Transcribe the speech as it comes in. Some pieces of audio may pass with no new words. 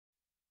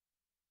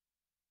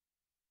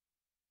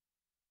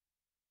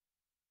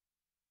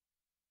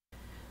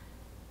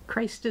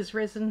Christ is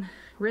risen,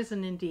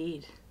 risen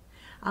indeed.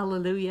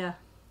 Alleluia,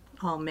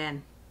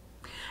 amen.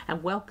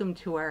 And welcome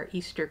to our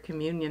Easter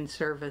Communion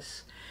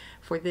service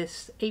for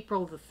this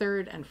April the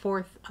 3rd and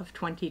 4th of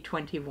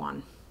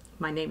 2021.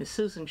 My name is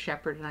Susan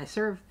Shepherd and I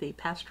serve the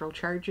pastoral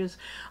charges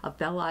of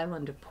Bell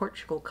Island of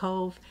Portugal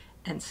Cove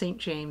and St.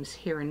 James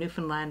here in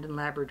Newfoundland and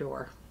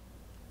Labrador.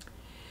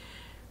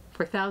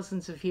 For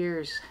thousands of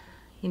years,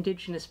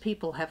 Indigenous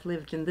people have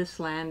lived in this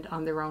land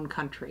on their own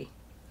country.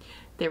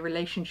 Their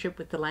relationship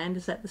with the land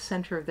is at the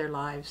center of their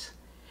lives,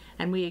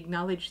 and we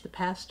acknowledge the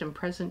past and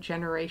present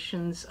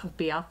generations of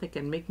Beothuk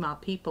and Mi'kmaq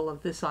people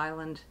of this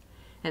island,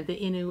 and the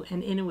Innu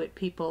and Inuit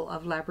people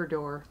of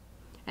Labrador,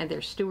 and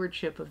their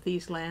stewardship of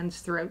these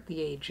lands throughout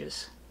the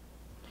ages.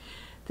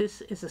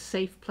 This is a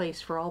safe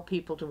place for all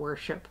people to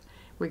worship,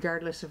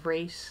 regardless of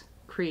race,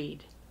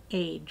 creed,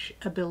 age,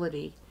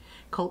 ability,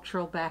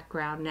 cultural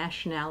background,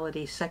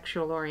 nationality,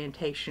 sexual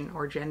orientation,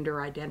 or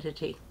gender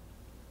identity.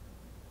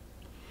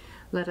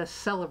 Let us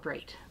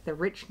celebrate the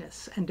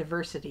richness and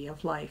diversity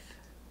of life.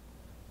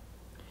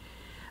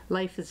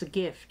 Life is a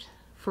gift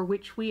for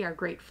which we are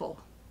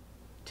grateful.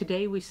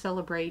 Today we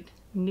celebrate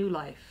new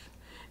life,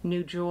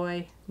 new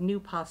joy, new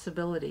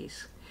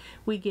possibilities.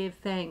 We give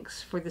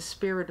thanks for the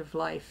spirit of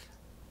life,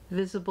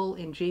 visible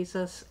in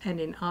Jesus and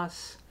in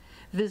us,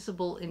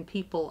 visible in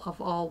people of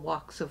all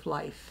walks of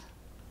life.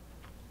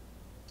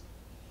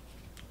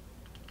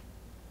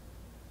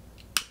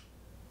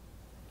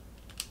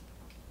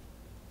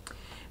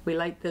 We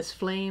light this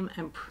flame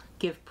and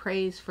give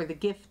praise for the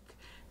gift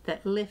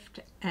that lift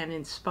and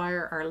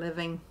inspire our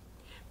living,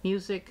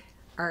 music,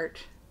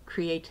 art,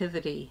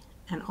 creativity,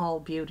 and all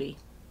beauty.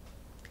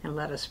 And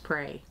let us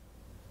pray.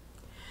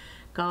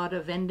 God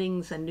of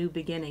endings and new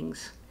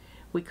beginnings,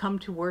 we come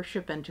to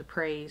worship and to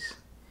praise.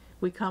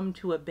 We come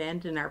to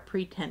abandon our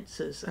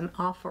pretenses and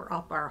offer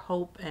up our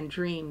hope and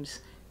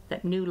dreams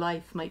that new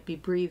life might be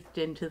breathed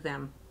into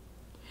them.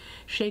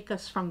 Shake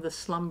us from the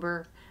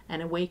slumber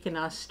and awaken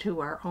us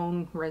to our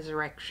own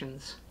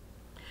resurrections.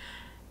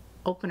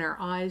 Open our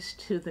eyes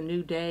to the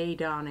new day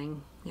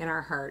dawning in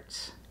our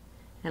hearts,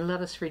 and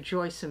let us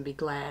rejoice and be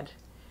glad,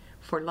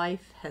 for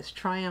life has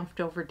triumphed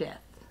over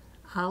death.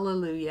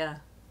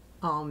 Alleluia,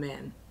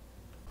 amen.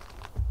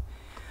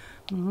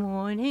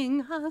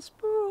 Morning has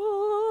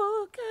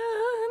broken.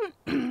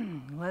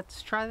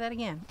 Let's try that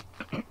again.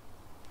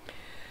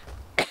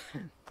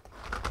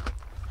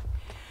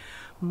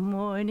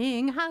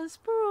 Morning has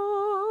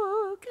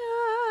broken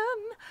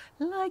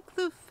like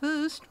the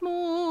first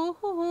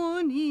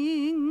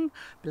morning.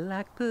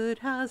 Blackbird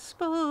has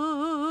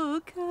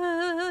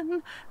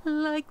spoken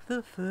like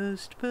the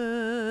first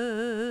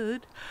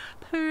bird.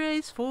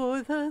 Praise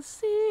for the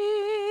singing,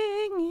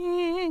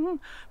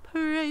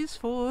 praise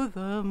for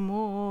the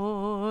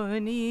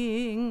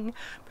morning,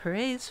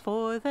 praise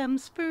for them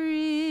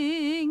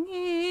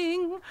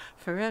springing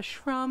fresh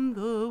from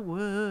the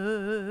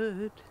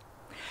word.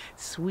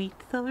 Sweet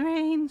the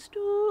rains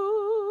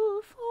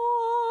do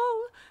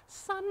fall,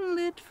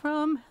 sunlit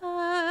from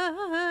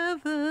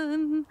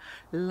heaven,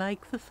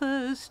 like the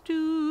first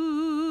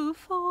dew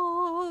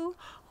fall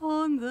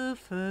on the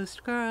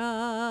first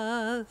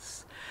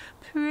grass.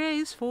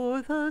 Praise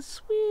for the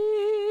sweetness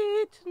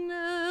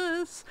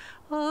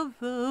of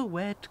the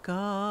wet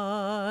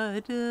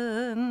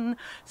garden,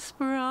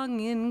 sprung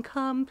in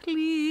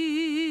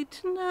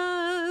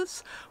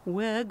completeness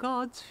where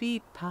God's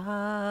feet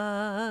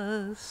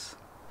pass.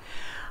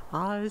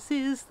 Ours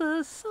is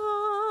the sunlight,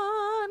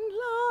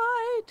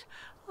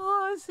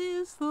 ours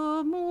is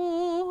the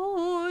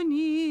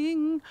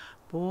morning,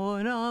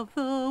 born of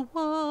the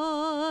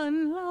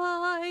one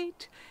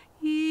light,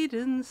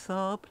 Eden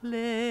saw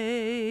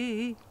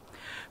play.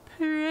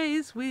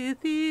 Praise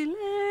with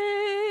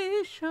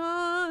elation,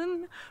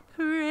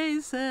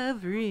 praise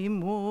every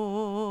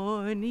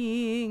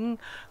morning,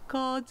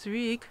 God's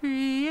recreation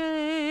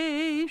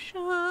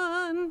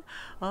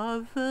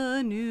of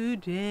the new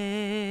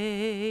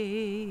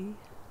day.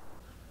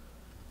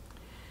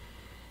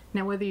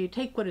 Now, whether you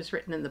take what is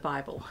written in the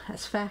Bible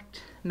as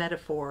fact,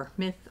 metaphor,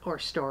 myth, or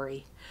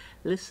story,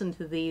 listen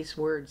to these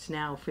words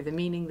now for the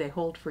meaning they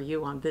hold for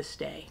you on this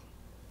day.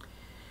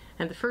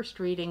 And the first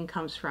reading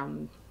comes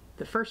from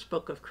the first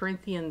book of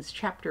Corinthians,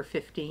 chapter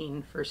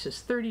 15,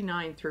 verses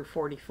 39 through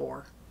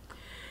 44.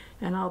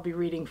 And I'll be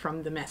reading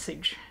from the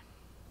Message.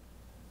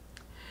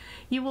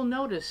 You will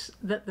notice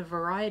that the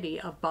variety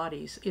of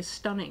bodies is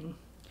stunning.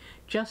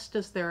 Just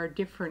as there are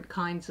different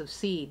kinds of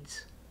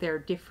seeds, there are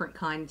different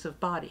kinds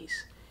of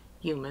bodies.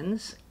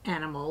 Humans,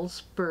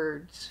 animals,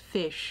 birds,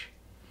 fish,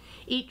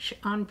 each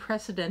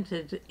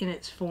unprecedented in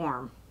its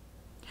form.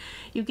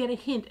 You get a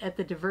hint at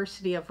the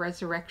diversity of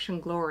resurrection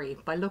glory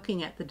by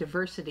looking at the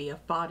diversity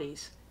of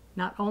bodies,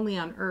 not only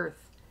on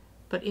earth,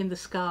 but in the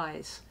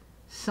skies,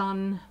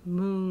 sun,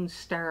 moon,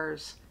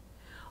 stars,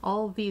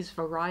 all these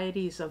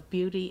varieties of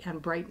beauty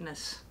and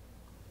brightness.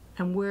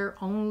 And we're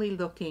only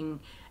looking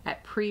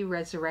at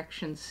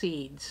pre-resurrection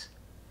seeds.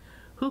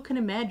 Who can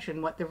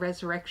imagine what the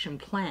resurrection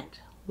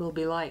plant will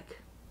be like?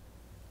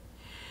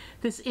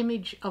 This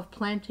image of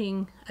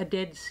planting a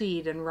dead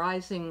seed and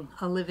rising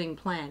a living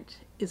plant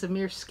is a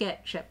mere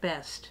sketch at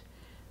best,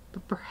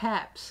 but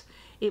perhaps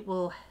it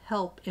will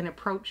help in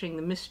approaching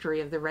the mystery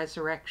of the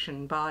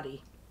resurrection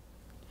body.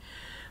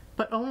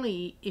 But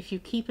only if you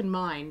keep in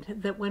mind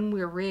that when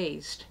we're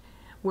raised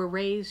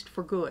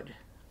for good,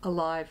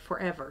 alive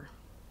forever.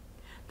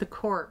 The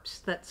corpse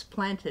that's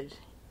planted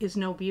is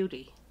no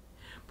beauty,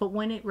 but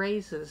when it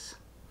raises,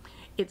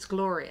 it's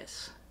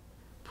glorious.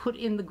 Put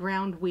in the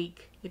ground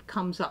weak, it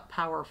comes up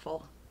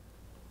powerful.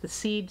 The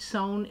seed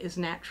sown is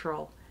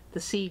natural, the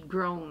seed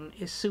grown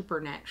is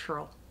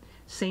supernatural.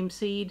 Same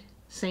seed,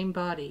 same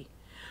body,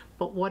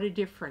 but what a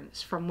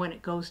difference from when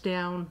it goes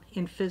down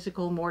in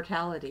physical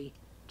mortality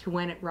to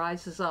when it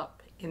rises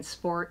up in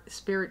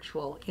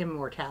spiritual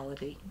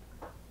immortality.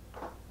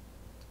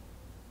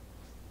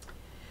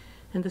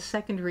 And the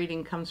second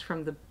reading comes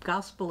from the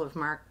Gospel of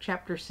Mark,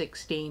 chapter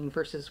 16,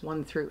 verses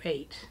 1 through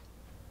 8.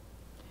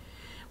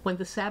 When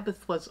the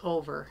Sabbath was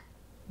over,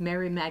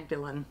 Mary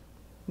Magdalene,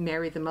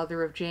 Mary the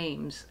mother of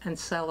James, and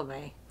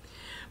Salome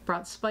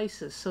brought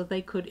spices so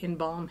they could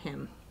embalm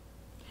him.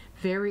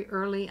 Very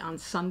early on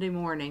Sunday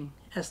morning,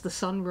 as the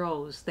sun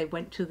rose, they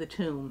went to the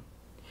tomb.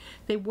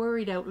 They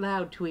worried out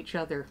loud to each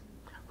other,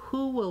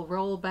 "Who will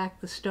roll back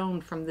the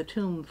stone from the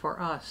tomb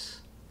for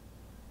us?"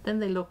 Then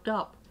they looked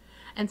up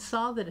and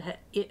saw that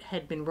it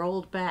had been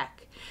rolled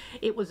back.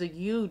 It was a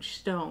huge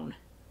stone,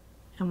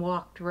 and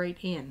walked right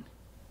in.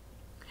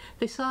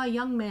 They saw a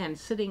young man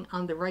sitting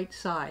on the right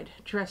side,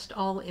 dressed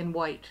all in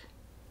white.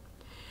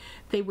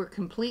 They were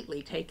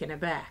completely taken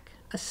aback,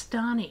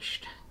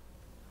 astonished.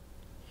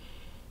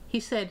 He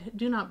said,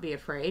 "Do not be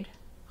afraid.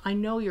 I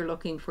know you're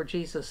looking for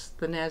Jesus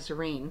the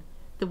Nazarene,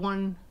 the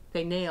one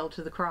they nailed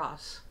to the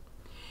cross.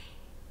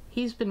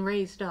 He's been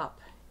raised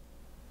up.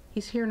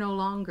 He's here no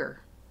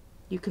longer.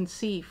 You can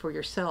see for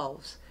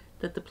yourselves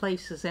that the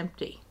place is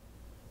empty.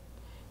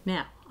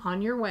 Now,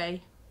 on your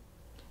way,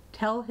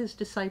 tell his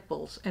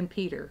disciples and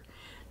Peter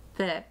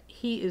that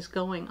he is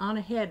going on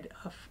ahead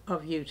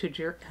of you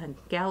to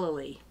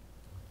Galilee.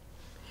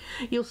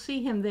 You'll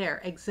see him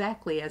there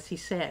exactly as he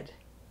said."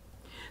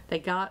 They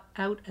got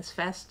out as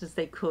fast as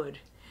they could,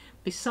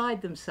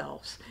 beside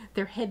themselves,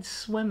 their heads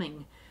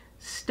swimming,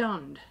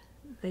 stunned.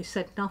 They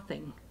said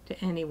nothing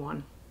to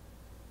anyone.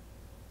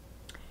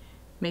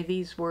 May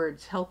these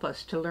words help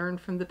us to learn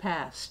from the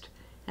past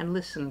and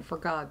listen for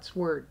God's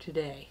word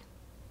today.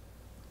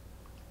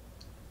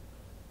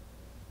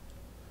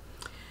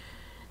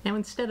 Now,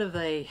 instead of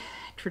a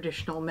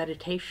traditional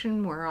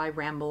meditation where I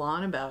ramble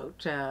on about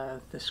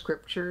the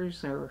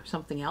scriptures or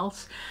something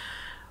else,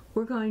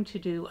 we're going to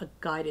do a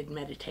guided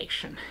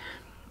meditation.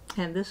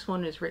 And this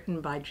one is written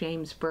by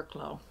James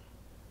Burklow.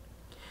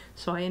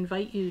 So I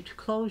invite you to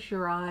close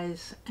your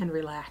eyes and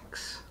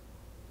relax.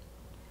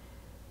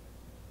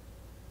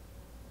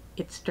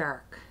 It's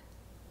dark.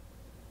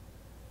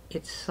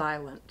 It's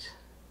silent.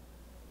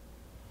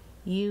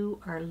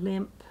 You are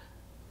limp,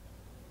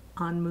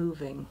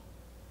 unmoving.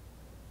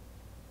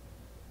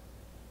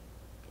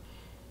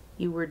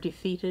 You were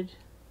defeated,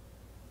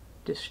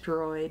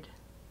 destroyed,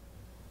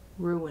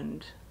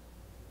 ruined,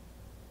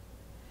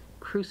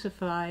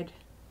 crucified,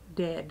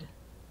 dead,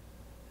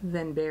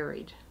 then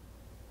buried.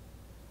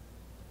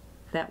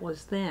 That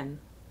was then.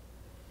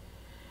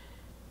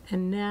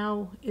 And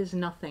now is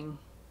nothing.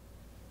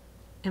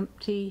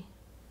 Empty,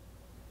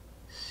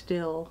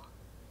 still,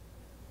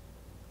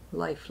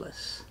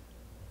 lifeless.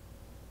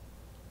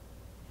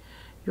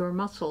 Your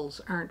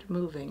muscles aren't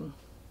moving.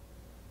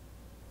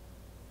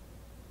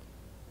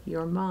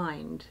 Your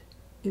mind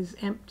is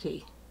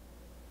empty.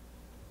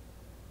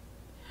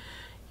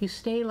 You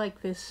stay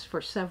like this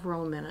for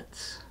several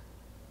minutes.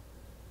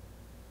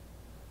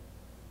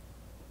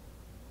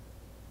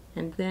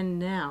 And then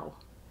now,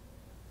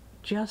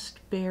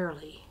 just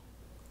barely,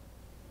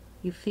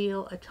 you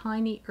feel a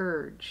tiny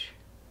urge,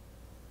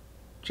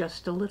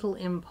 just a little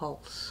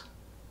impulse.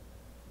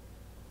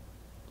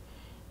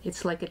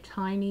 It's like a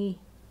tiny,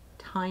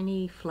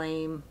 tiny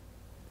flame,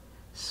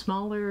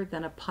 smaller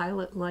than a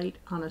pilot light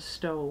on a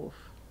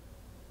stove.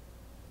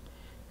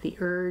 The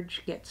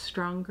urge gets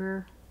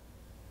stronger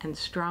and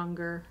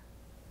stronger.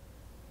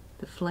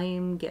 The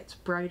flame gets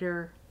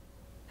brighter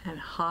and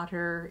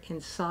hotter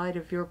inside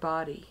of your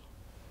body.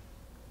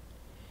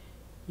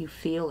 You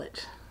feel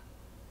it.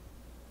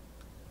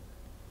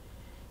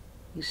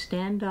 You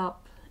stand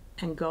up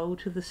and go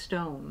to the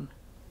stone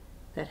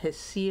that has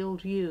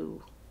sealed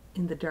you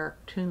in the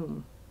dark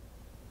tomb.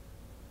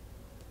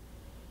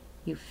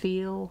 You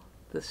feel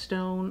the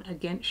stone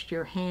against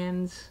your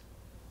hands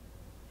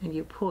and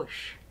you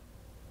push.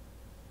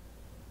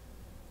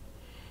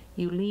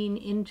 You lean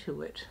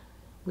into it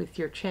with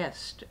your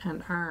chest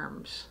and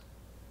arms.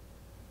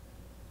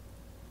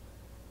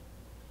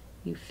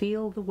 You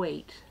feel the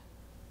weight,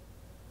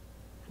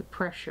 the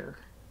pressure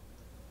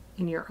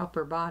in your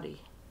upper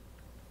body.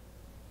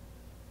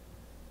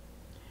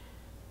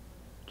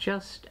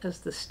 Just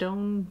as the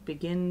stone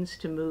begins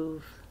to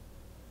move,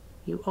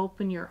 you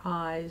open your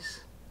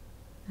eyes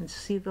and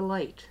see the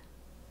light.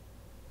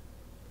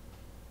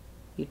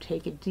 you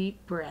take a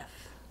deep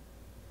breath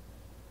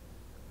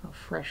of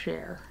fresh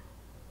air.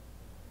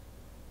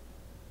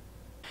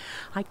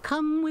 I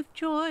come with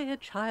joy, a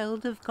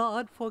child of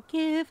God,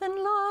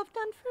 forgiven, loved,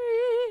 and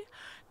free.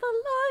 The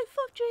life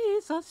of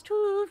Jesus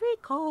to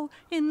recall,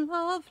 in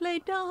love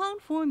laid down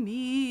for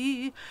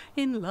me,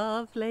 in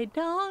love laid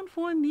down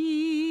for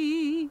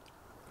me.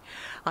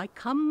 I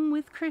come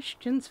with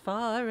Christians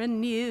far and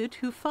near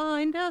to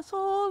find us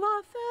all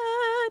are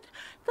fed,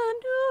 the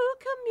new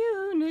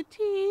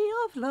community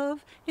of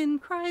love in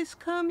Christ's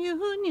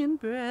communion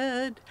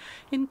bread,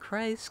 in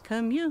Christ's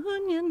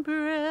communion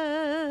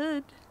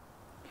bread.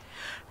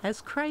 As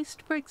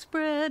Christ breaks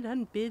bread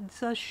and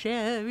bids us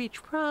share,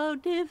 each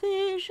proud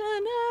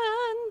division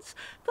ends.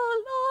 The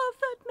love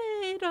that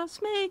made us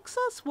makes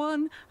us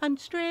one, and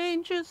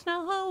strangers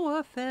now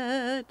are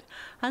fed,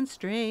 and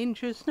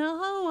strangers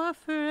now are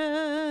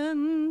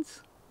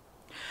friends.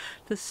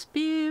 The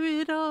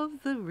Spirit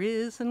of the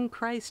risen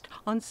Christ,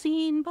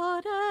 unseen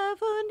but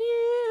ever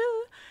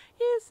near,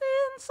 is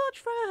in such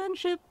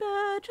friendship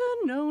better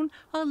known,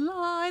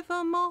 alive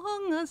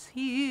among us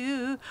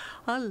here,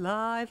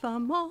 alive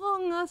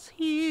among us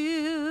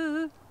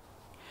here.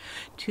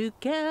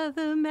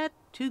 Together met,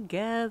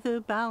 together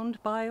bound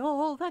by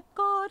all that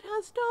God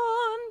has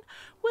done,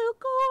 we'll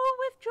go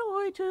with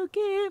joy to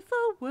give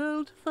the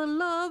world the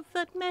love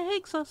that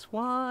makes us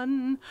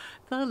one,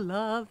 the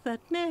love that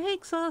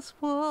makes us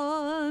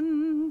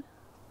one.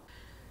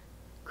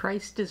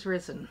 Christ is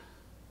risen.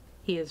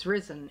 He is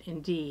risen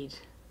indeed.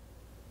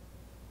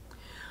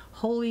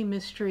 Holy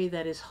mystery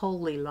that is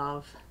holy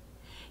love,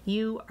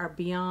 you are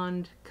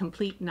beyond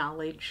complete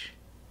knowledge,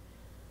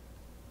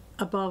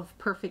 above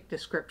perfect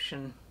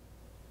description.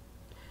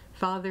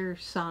 Father,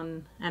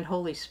 Son, and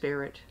Holy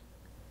Spirit,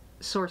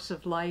 source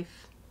of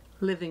life,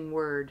 living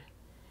word,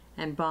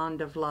 and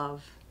bond of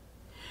love.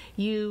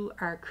 You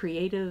are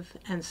creative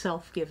and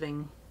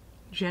self-giving,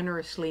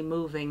 generously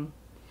moving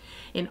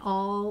in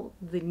all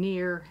the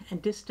near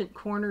and distant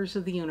corners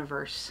of the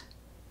universe.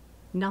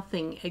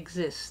 Nothing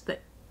exists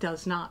that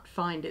does not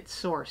find its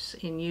source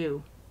in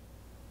you.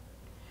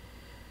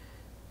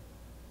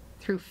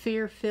 Through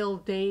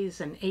fear-filled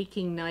days and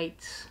aching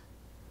nights,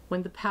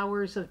 when the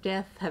powers of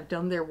death have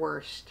done their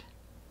worst,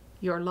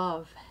 your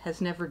love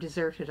has never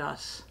deserted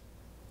us.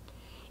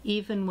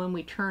 Even when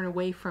we turn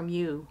away from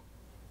you,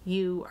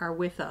 you are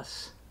with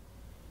us.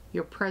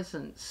 Your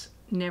presence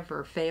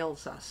never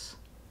fails us.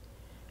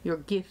 Your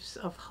gifts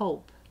of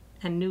hope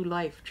and new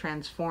life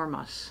transform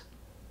us.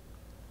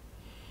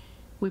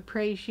 We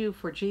praise you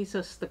for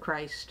Jesus the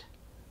Christ,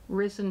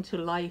 risen to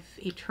life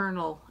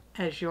eternal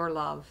as your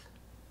love.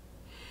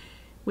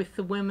 With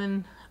the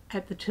women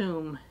at the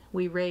tomb,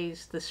 we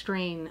raise the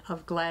strain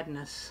of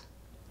gladness.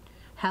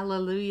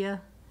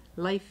 Hallelujah,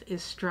 life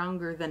is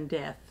stronger than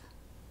death.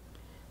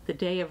 The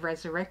day of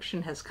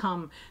resurrection has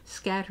come,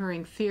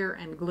 scattering fear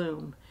and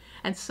gloom,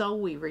 and so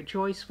we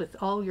rejoice with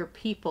all your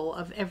people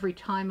of every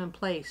time and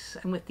place,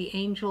 and with the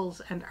angels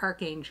and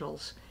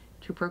archangels,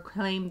 to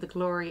proclaim the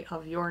glory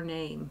of your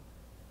name.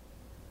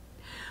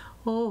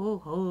 O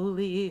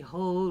holy,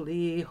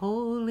 holy,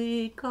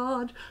 holy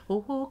God,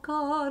 O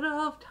God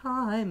of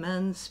time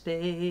and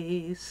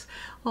space,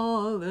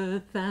 all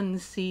earth and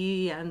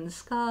sea and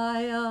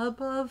sky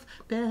above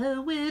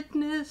bear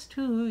witness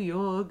to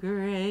your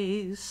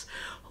grace.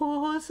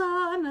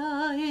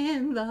 Hosanna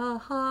in the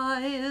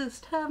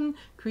highest heaven,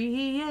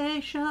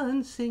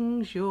 creation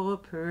sings your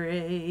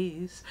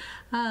praise.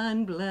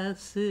 And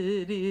blessed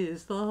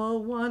is the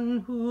one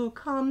who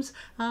comes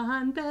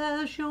and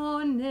bears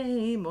your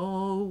name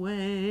always.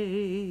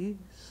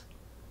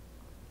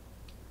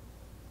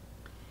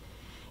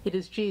 It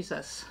is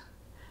Jesus,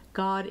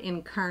 God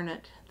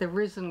incarnate, the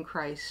risen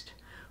Christ,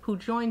 who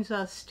joins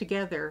us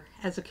together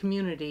as a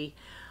community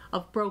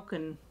of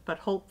broken but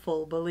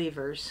hopeful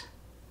believers,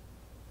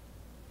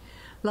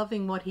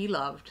 loving what he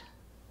loved,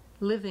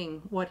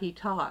 living what he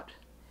taught,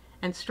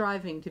 and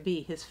striving to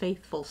be his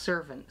faithful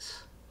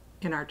servants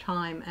in our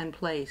time and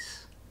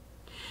place.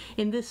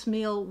 In this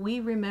meal, we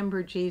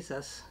remember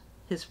Jesus,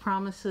 his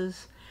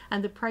promises,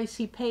 and the price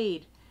he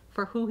paid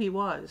for who he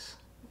was,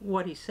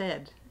 what he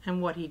said,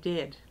 and what he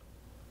did.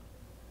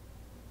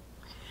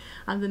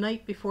 On the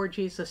night before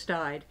Jesus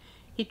died,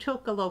 he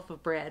took a loaf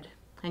of bread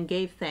and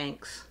gave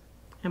thanks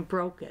and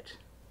broke it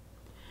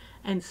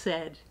and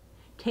said,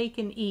 "Take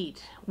and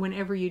eat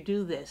whenever you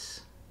do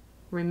this.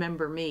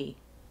 Remember me."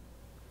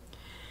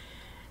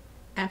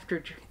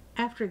 After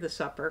the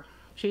supper,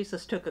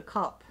 Jesus took a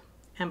cup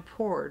and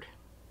poured,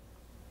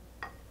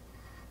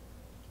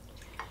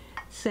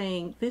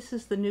 saying, "This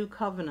is the new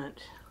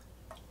covenant.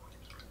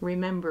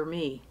 Remember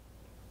me."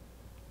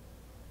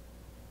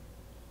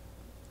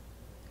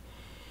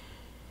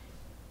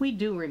 We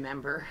do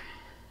remember.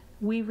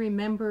 We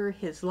remember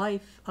his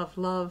life of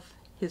love,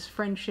 his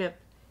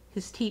friendship,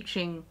 his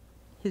teaching,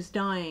 his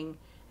dying,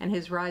 and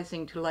his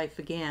rising to life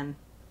again.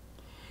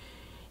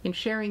 In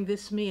sharing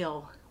this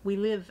meal, we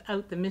live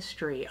out the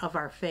mystery of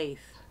our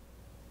faith.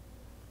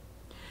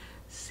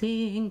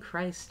 Seeing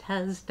Christ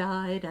has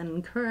died,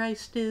 and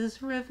Christ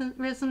is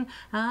risen,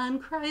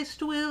 and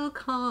Christ will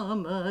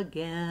come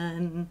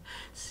again.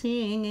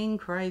 Seeing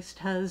Christ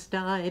has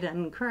died,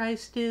 and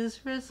Christ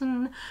is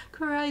risen,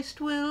 Christ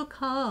will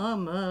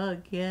come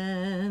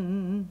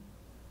again.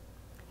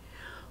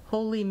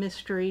 Holy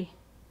Mystery,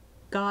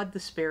 God the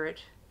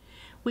Spirit,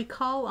 we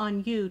call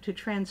on you to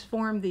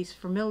transform these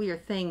familiar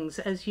things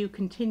as you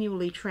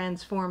continually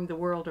transform the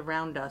world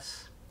around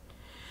us.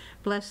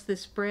 Bless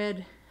this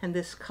bread and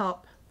this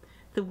cup,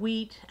 the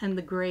wheat and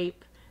the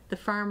grape, the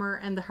farmer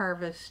and the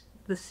harvest,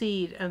 the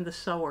seed and the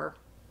sower,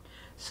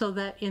 so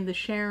that in the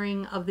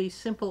sharing of these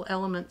simple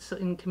elements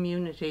in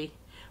community,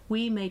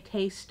 we may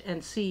taste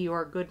and see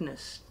your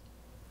goodness.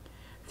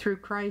 Through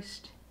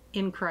Christ,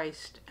 in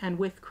Christ, and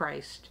with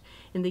Christ,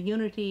 in the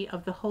unity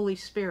of the Holy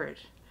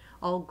Spirit,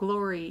 all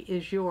glory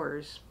is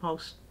yours,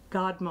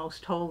 God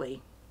most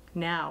holy,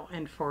 now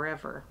and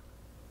forever.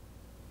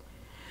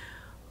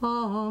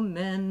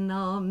 Amen,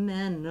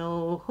 amen,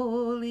 O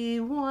Holy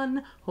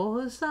One,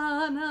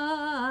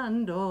 Hosanna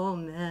and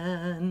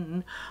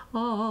amen.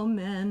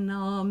 Amen,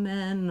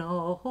 amen,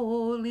 O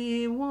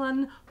Holy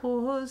One,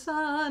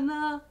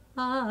 Hosanna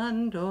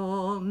and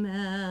amen.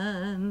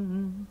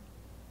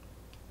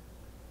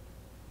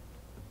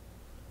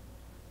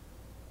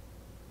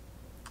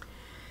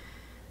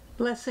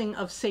 Blessing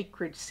of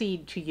sacred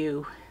seed to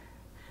you,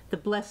 the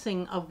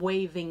blessing of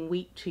waving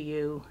wheat to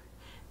you,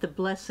 the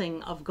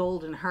blessing of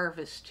golden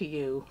harvest to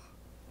you,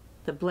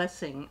 the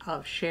blessing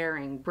of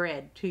sharing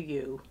bread to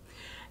you,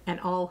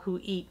 and all who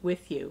eat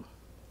with you.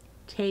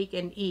 Take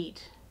and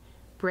eat,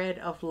 bread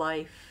of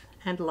life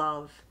and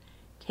love.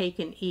 Take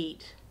and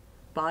eat,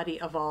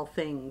 body of all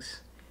things,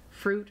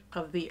 fruit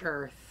of the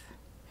earth,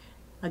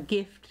 a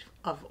gift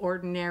of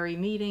ordinary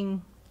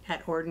meeting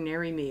at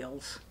ordinary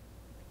meals.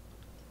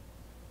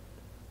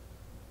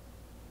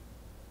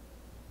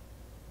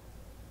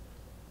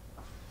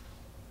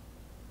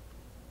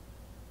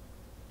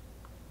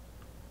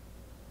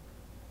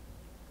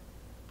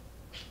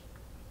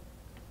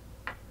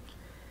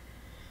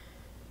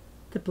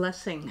 The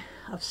blessing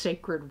of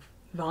sacred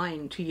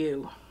vine to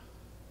you,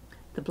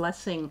 the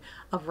blessing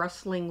of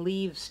rustling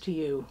leaves to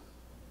you,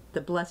 the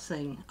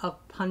blessing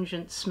of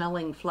pungent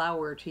smelling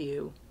flower to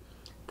you,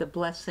 the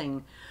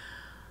blessing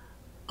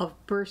of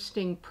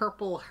bursting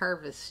purple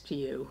harvest to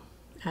you,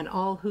 and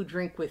all who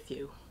drink with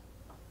you.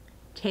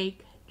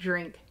 Take,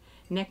 drink,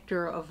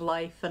 nectar of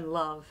life and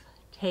love.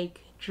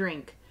 Take,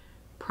 drink,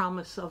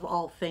 promise of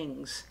all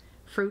things,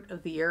 fruit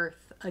of the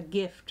earth, a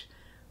gift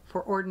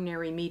for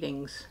ordinary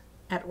meetings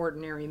at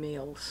ordinary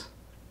meals.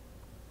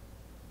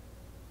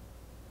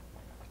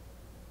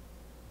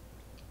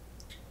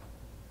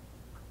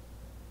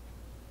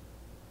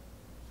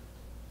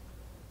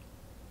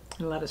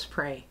 And let us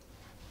pray.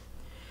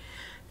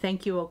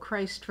 Thank you, O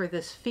Christ, for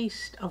this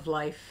feast of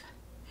life.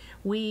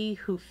 We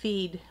who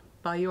feed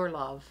by your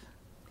love,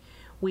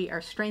 we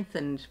are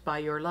strengthened by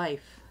your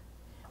life.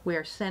 We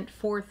are sent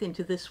forth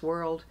into this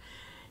world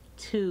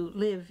to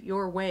live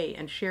your way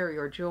and share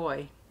your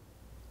joy.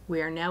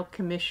 We are now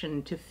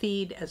commissioned to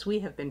feed as we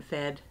have been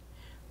fed,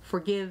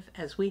 forgive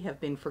as we have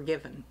been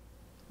forgiven,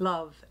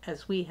 love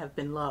as we have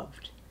been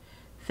loved.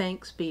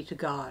 Thanks be to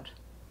God.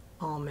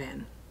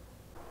 Amen.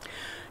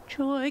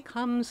 Joy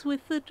comes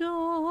with the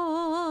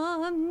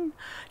dawn,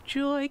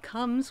 joy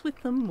comes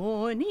with the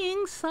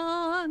morning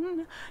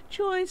sun,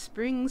 joy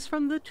springs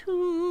from the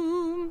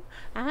tomb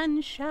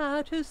and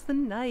shatters the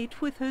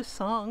night with her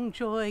song,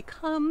 joy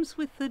comes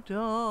with the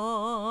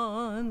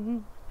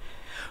dawn.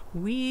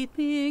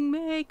 Weeping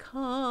may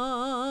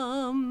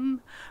come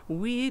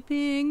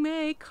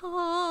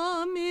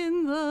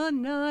in the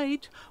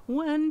night,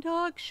 when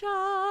dark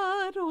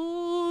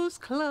shadows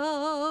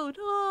cloud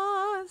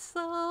our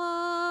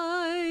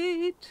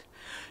sight.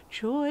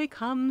 Joy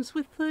comes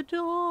with the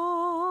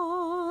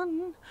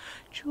dawn,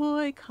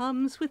 joy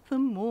comes with the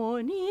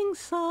morning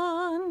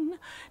sun,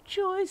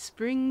 joy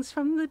springs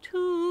from the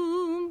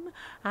tomb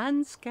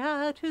and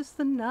scatters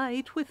the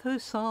night with her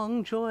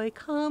song, joy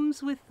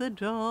comes with the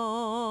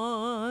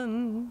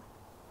dawn.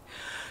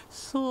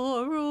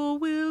 Sorrow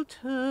will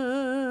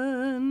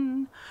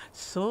turn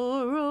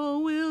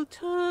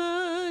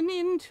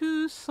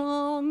into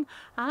song,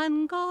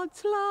 and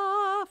God's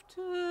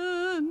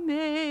laughter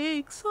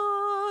makes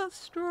us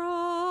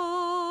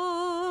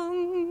strong.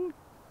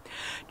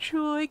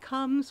 Joy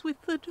comes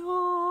with the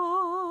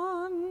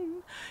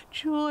dawn,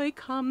 joy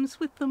comes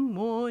with the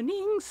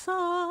morning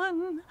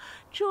sun,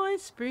 joy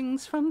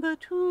springs from the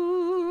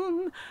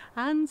tomb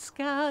and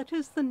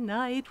scatters the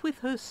night with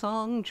her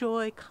song,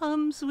 joy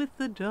comes with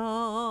the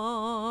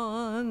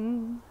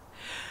dawn.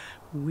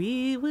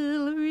 We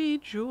will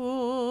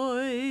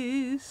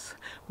rejoice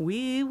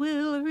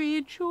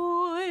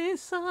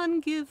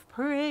and give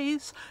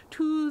praise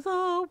to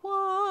the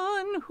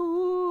one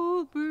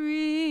who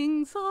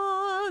brings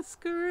us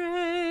grace.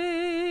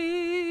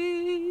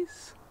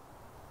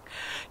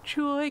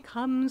 Joy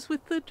comes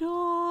with the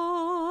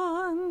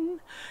dawn,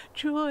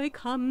 Joy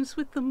comes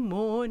with the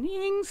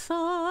morning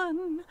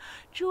sun,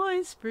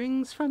 joy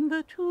springs from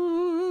the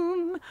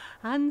tomb,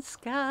 and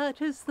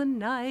scatters the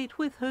night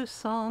with her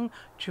song.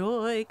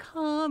 Joy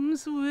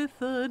comes with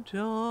the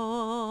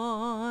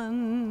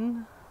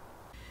dawn.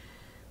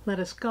 Let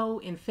us go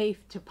in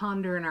faith to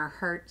ponder in our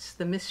hearts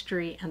the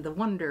mystery and the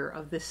wonder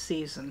of this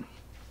season.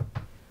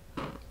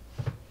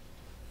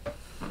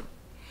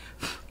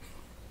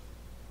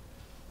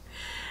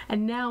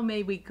 And now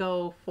may we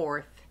go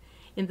forth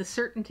in the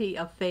certainty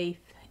of faith,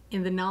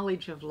 in the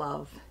knowledge of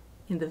love,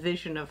 in the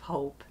vision of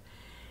hope,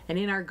 and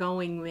in our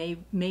going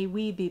may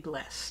we be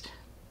blessed.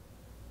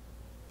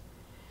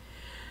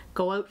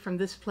 Go out from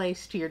this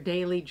place to your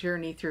daily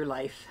journey through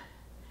life.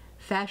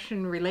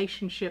 Fashion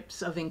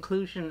relationships of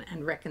inclusion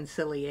and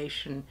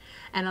reconciliation,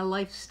 and a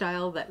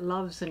lifestyle that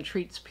loves and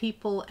treats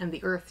people and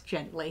the earth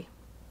gently.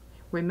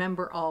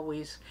 Remember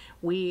always,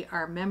 we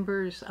are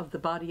members of the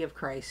body of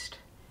Christ,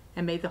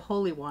 and may the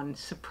Holy One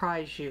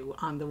surprise you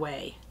on the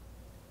way.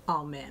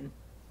 Amen.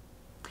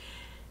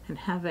 And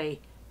have a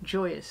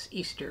joyous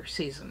Easter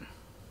season.